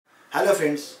Hello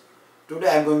friends, today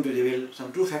I am going to reveal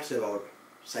some true facts about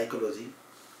psychology,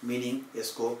 meaning,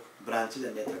 scope, branches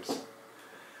and methods.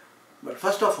 But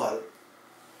first of all,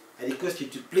 I request you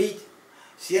to please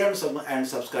share and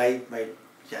subscribe my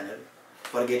channel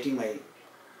for getting my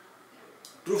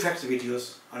true facts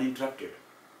videos uninterrupted.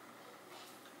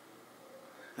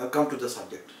 Now come to the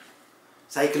subject.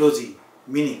 Psychology,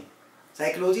 meaning.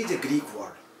 Psychology is a Greek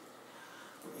word.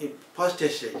 In first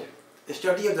stage, a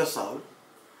study of the soul.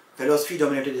 Philosophy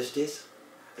dominated stage.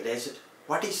 Raised.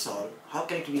 What is soul? How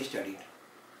can it be studied?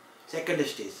 Second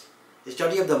stage.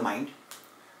 Study of the mind.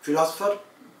 Philosopher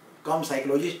come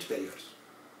psychologist periods.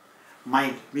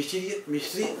 Mind.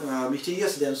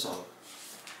 Mysterious than soul.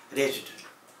 Raised.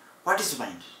 What is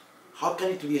mind? How can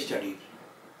it be studied?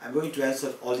 I am going to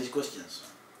answer all these questions.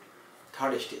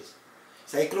 Third stage.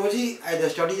 Psychology as the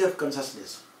study of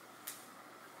consciousness.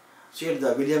 Said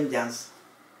the William James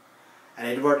and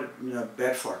Edward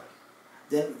Bedford.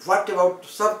 Then what about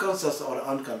subconscious or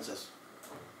unconscious?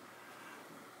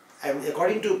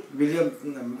 According to William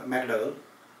McDougall,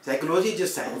 psychology is a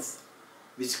science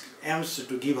which aims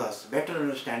to give us better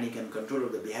understanding and control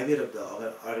of the behavior of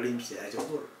the organism as a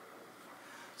whole.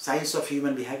 Science of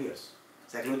human behaviors.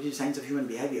 Psychology is science of human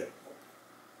behavior.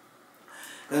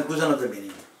 Conclusion of the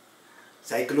meaning.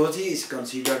 Psychology is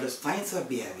considered a science of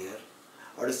behavior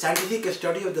or a scientific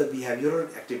study of the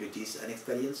behavioral activities and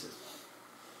experiences.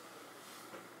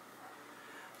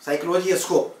 Psychology is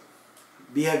scope,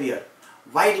 behavior,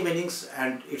 wide meanings,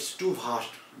 and it's too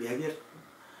vast. Behavior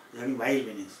is having wide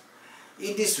meanings.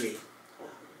 In this way,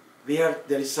 where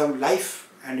there is some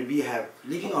life and we have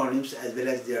living organisms as well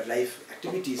as their life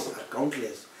activities are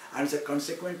countless, and so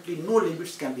consequently no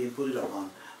limits can be imposed upon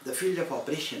the field of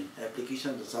operation and application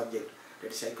of the subject,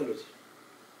 that is psychology.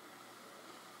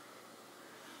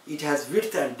 It has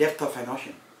width and depth of a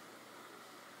notion.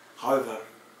 However,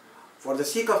 for the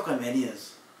sake of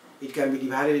convenience, it can be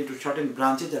divided into certain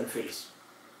branches and fields.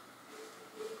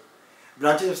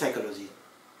 Branches of psychology: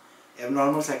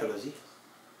 abnormal psychology,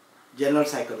 general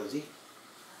psychology,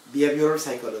 behavioral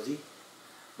psychology,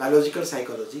 biological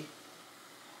psychology,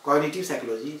 cognitive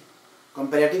psychology,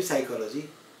 comparative psychology,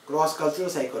 cross-cultural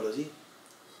psychology.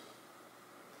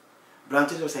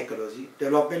 Branches of psychology: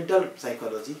 developmental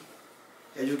psychology,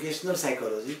 educational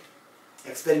psychology,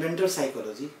 experimental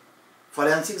psychology,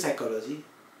 forensic psychology,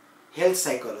 health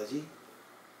psychology,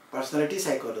 personality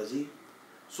psychology,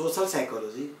 social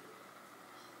psychology,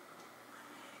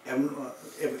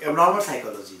 abnormal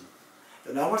psychology.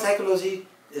 Abnormal psychology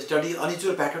studies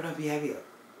unusual pattern of behavior.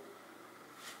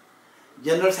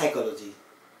 General psychology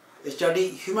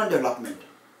studies human development,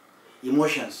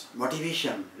 emotions,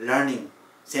 motivation, learning,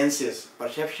 senses,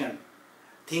 perception,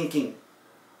 thinking,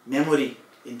 memory,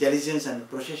 intelligence and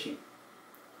processing.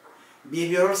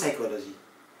 Behavioral psychology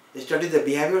studies the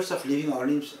behaviors of living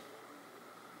organisms.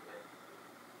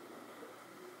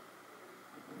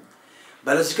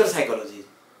 Biological psychology.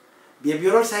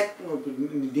 Behavioral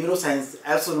neuroscience,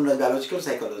 also known as biological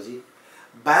psychology.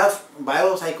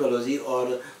 Biopsychology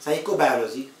or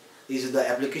psychobiology is the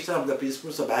application of the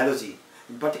principles of biology,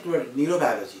 in particular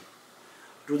neurobiology,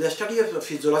 to the study of the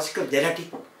physiological, genetic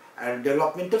and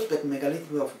developmental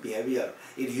mechanism of behavior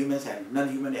in humans and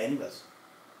non-human animals.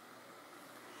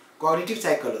 Cognitive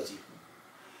psychology.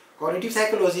 Cognitive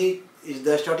psychology is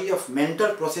the study of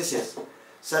mental processes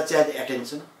such as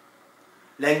attention,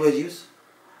 language use,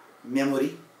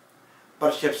 memory,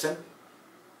 perception,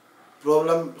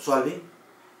 problem solving,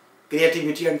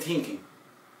 creativity and thinking.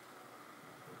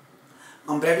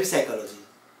 Comparative psychology.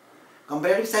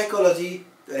 Comparative psychology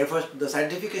refers to the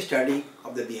scientific study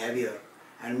of the behavior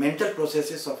and mental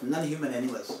processes of non-human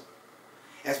animals,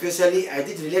 especially as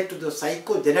it relates to the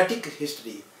psychogenetic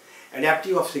history,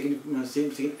 adaptive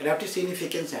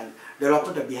significance and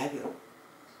development of behavior.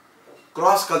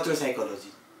 Cross-cultural psychology.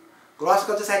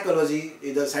 Cross-cultural psychology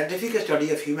is the scientific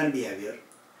study of human behavior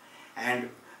and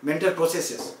mental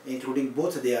processes, including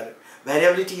both their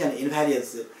variability and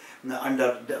invariance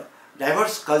under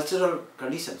diverse cultural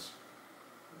conditions.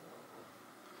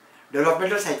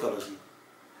 Developmental psychology.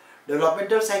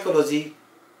 Developmental psychology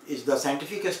is the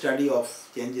scientific study of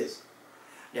changes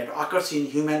that occurs in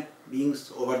human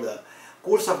beings over the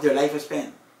course of their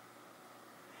lifespan.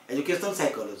 Educational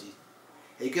psychology.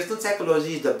 Educational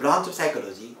psychology is the branch of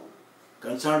psychology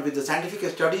concerned with the scientific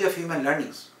study of human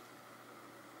learnings.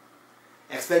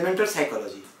 Experimental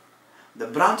psychology. The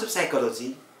branch of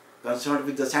psychology concerned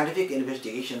with the scientific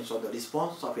investigations of the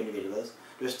response of individuals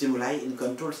to stimuli in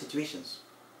controlled situations.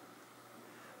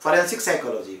 Forensic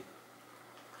psychology.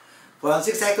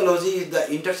 Forensic psychology is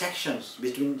the intersections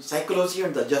between psychology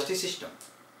and the justice system.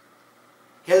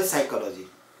 Health psychology.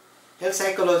 Health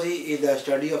psychology is the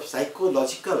study of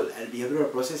psychological and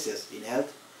behavioral processes in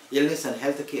health, illness and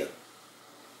health care.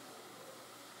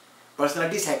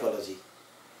 Personality psychology.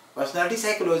 Personality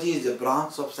psychology is a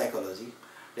branch of psychology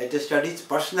that studies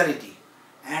personality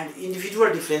and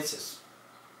individual differences.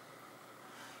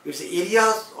 Its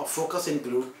areas of focus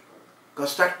include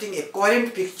constructing a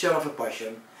coherent picture of a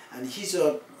person and his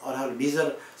or her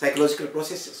major psychological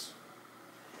processes,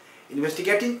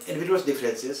 investigating individuals'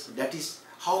 differences, that is,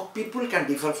 how people can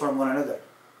differ from one another.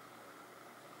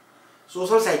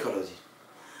 Social psychology,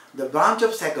 the branch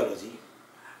of psychology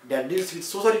that deals with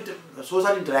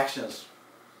social interactions,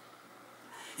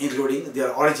 including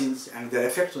their origins and their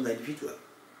effects on the individual.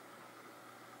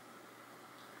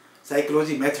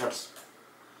 Psychology methods,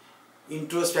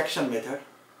 introspection method,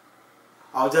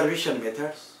 observation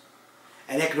methods,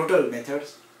 anecdotal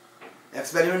methods,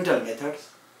 experimental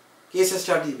methods, case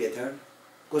study method,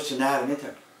 questionnaire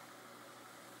method.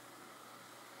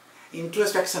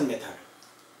 Introspection method,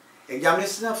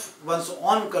 examination of one's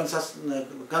own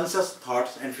conscious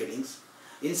thoughts and feelings.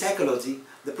 In psychology,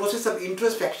 the process of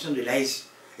introspection relies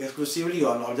exclusively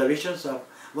on observations of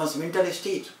one's mental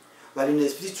state, while in a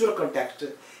spiritual context,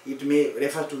 it may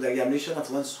refer to the examination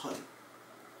of one's soul.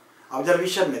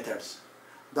 Observation methods,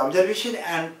 the observation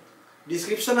and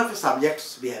description of a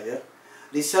subject's behavior.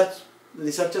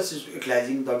 Researchers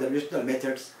utilizing the observational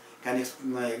methods can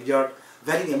exert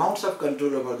varying amounts of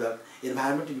control over the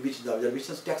environment in which the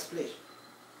observations takes place.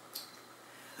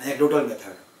 Anecdotal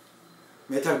method,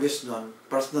 method based on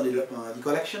personal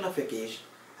recollection of a case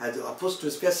as opposed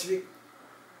to specific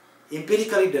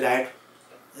empirically derived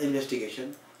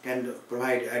investigation, can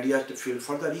provide ideas to fuel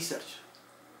further research.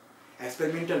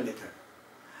 Experimental method.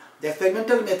 The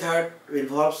experimental method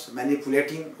involves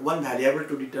manipulating one variable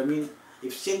to determine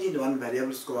if change in one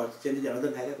variable causes change in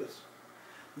another variables.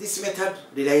 This method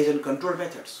relies on control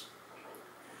methods,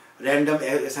 random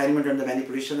assignment and the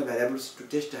manipulation of variables to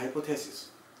test a hypothesis.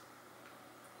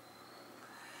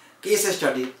 Case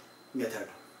study method.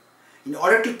 In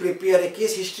order to prepare a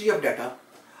case history of data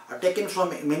are taken from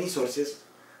many sources,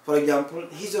 for example,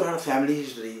 his or her family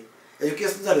history,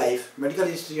 educational life, medical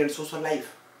history and social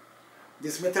life.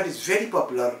 This method is very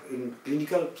popular in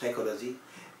clinical psychology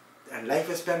and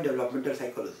lifespan developmental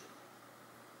psychology.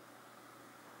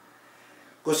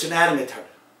 Questionnaire method.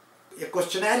 A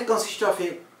questionnaire consists of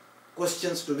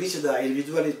questions to which the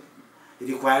individual is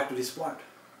required to respond.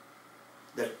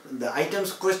 The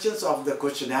items questions of the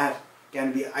questionnaire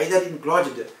can be either in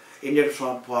closed-ended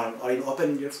form or in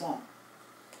open-ended form.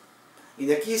 In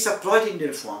the case of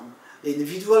closed-ended form, the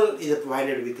individual is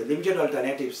provided with limited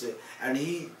alternatives and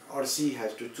he or she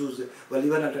has to choose only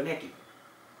one alternative,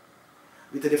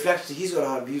 which reflects his or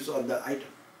her views on the item.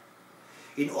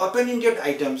 In open-ended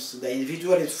items, the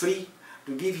individual is free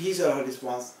to give his or her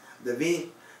response the way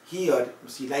he or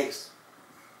she likes.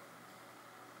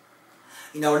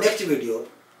 In our next video,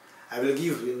 I will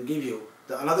give you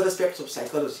the another aspects of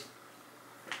psychology.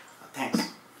 Thanks.